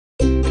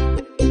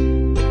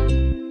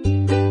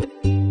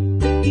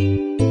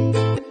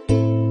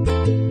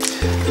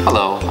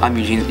I'm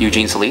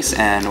Eugene Solis,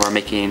 and we're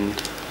making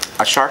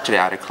a shark today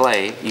out of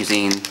clay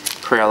using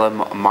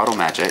Crayola Model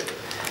Magic.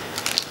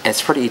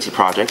 It's a pretty easy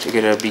project. You're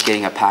going to be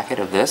getting a packet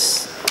of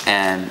this,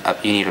 and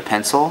you need a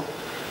pencil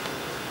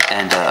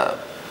and a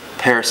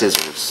pair of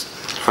scissors.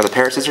 For the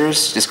pair of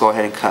scissors, just go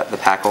ahead and cut the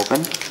pack open.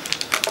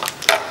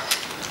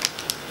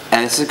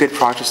 And this is a good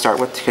project to start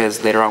with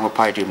because later on we'll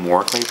probably do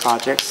more clay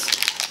projects.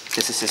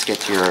 This is just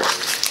get your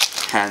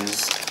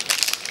hands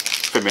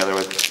familiar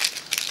with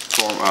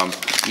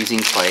using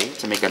clay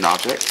to make an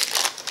object,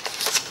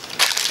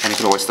 and you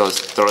can always throw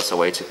this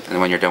away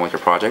when you're done with your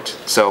project.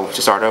 So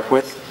to start off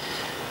with,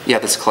 you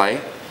have this clay.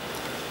 You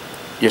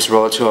just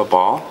roll it to a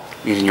ball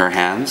using your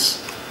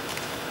hands.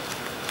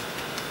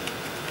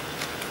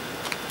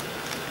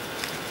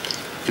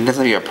 It doesn't have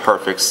to be a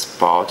perfect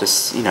ball,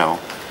 just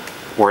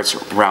where it's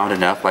round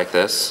enough like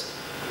this.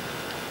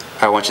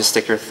 I want you to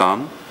stick your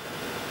thumb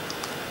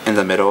in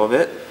the middle of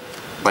it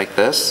like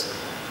this.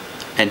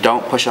 And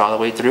don't push it all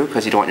the way through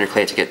because you don't want your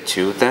clay to get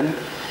too thin.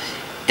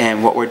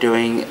 And what we're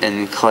doing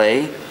in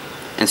clay,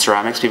 in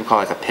ceramics, people call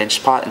it like a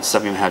pinch pot, and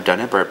some of you have done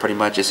it, but pretty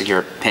much is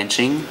you're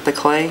pinching the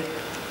clay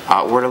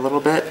outward a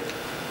little bit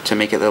to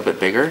make it a little bit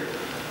bigger.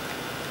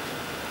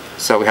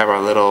 So we have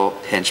our little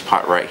pinch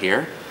pot right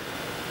here.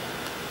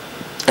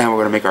 And we're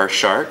going to make our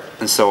shark.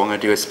 And so what I'm going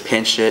to do is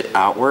pinch it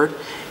outward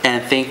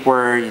and think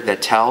where the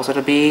tail's going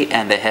to be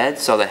and the head.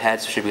 So the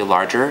head should be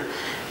larger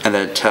and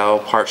the tail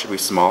part should be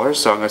smaller.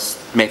 So I'm going to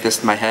make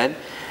this my head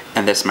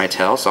and this my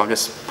tail. So I'm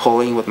just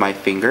pulling with my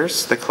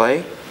fingers the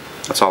clay.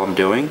 That's all I'm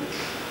doing.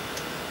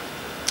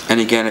 And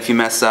again, if you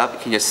mess up, you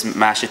can just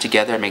mash it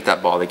together and make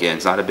that ball again.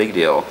 It's not a big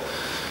deal.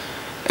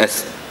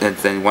 And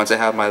then once I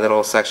have my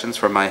little sections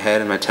for my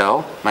head and my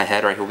tail, my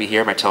head right over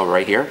here, my tail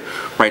right here.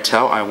 My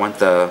tail, I want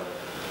the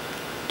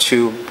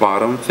two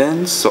bottom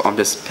fins, so I'm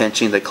just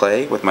pinching the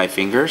clay with my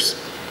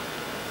fingers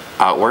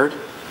outward.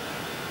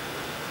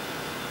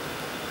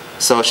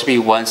 So it should be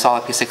one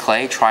solid piece of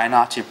clay. Try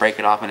not to break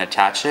it off and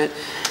attach it.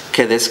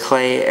 Okay, this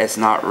clay is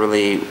not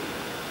really,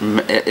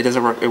 it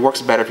doesn't work. It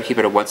works better to keep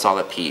it a one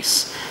solid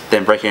piece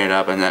than breaking it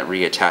up and then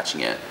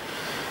reattaching it.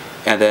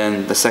 And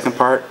then the second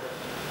part,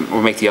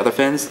 we'll make the other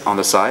fins on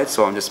the side.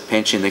 So I'm just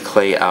pinching the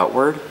clay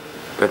outward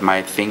with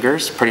my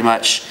fingers, pretty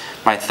much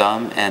my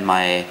thumb and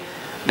my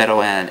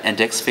middle and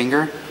index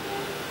finger.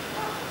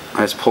 I'm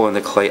just pulling the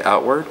clay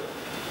outward.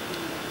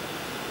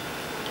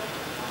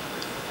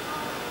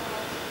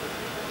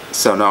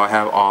 So now I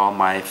have all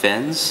my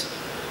fins.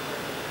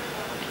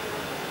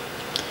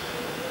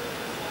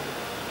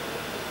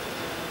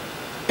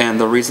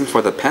 And the reason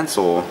for the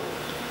pencil,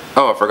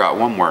 oh, I forgot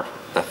one more.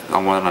 The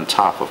one on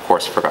top, of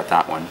course, I forgot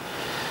that one.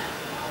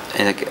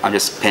 And I'm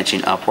just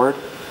pinching upward.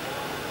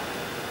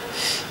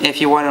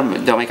 If you want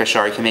to don't make a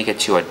shark, you can make it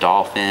to a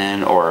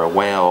dolphin or a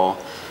whale.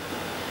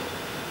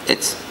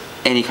 It's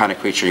any kind of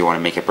creature you want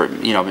to make it, try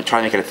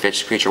to make it a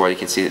fish creature where you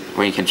can see,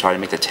 where you can try to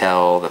make the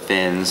tail, the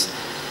fins,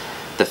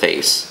 the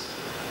face.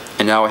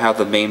 And now I have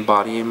the main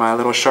body in my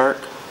little shark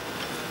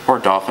or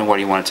dolphin. What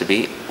do you want it to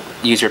be?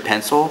 Use your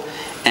pencil,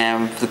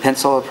 and the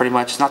pencil pretty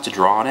much not to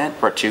draw on it,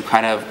 but to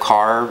kind of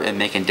carve and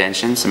make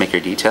indentions to make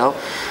your detail.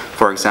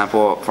 For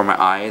example, for my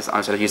eyes, I'm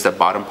just going to use the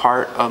bottom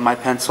part of my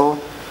pencil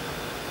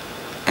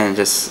and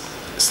just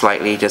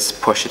slightly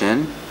just push it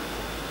in.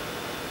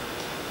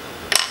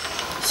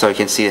 So you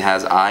can see it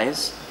has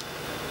eyes.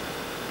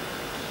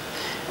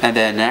 And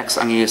then next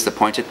I'm going to use the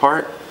pointed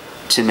part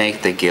to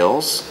make the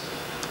gills.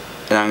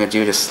 And I'm going to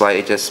do just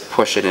slightly just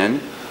push it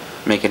in,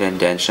 make an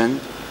indentation.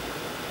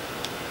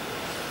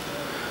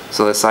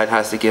 So this side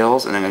has the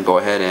gills, and I'm going to go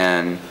ahead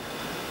and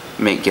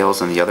make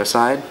gills on the other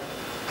side.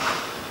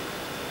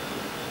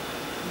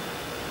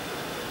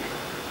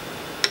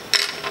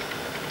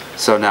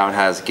 So now it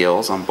has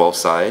gills on both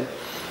sides.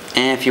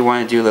 And if you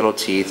want to do little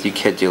teeth, you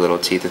could do little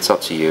teeth. It's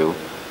up to you.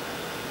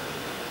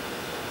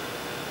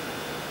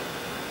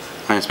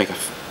 I just make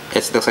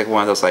it looks like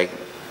one of those like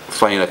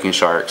funny looking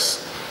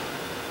sharks.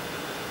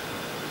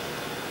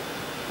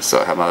 So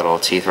I have my little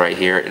teeth right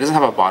here. It doesn't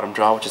have a bottom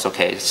jaw, which is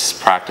okay. It's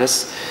just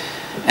practice.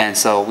 And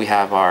so we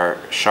have our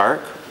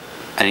shark.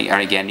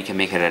 And again, you can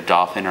make it a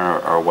dolphin or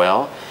a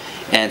whale.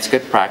 And it's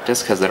good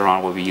practice because later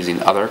on we'll be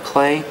using other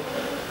clay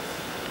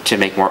to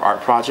make more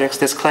art projects.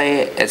 This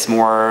clay is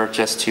more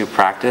just to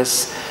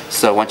practice.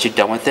 So once you're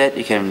done with it,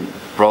 you can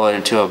roll it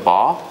into a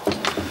ball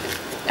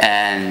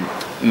and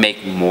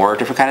make more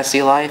different kind of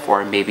sea life.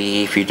 Or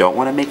maybe if you don't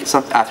want to make it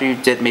something, after you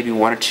did maybe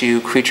one or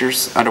two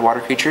creatures,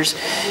 underwater creatures,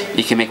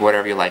 you can make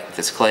whatever you like with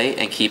this clay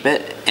and keep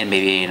it, and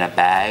maybe in a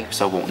bag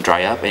so it won't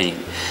dry up, and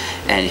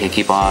you can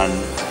keep on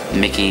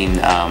making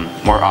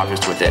more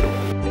objects with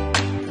it.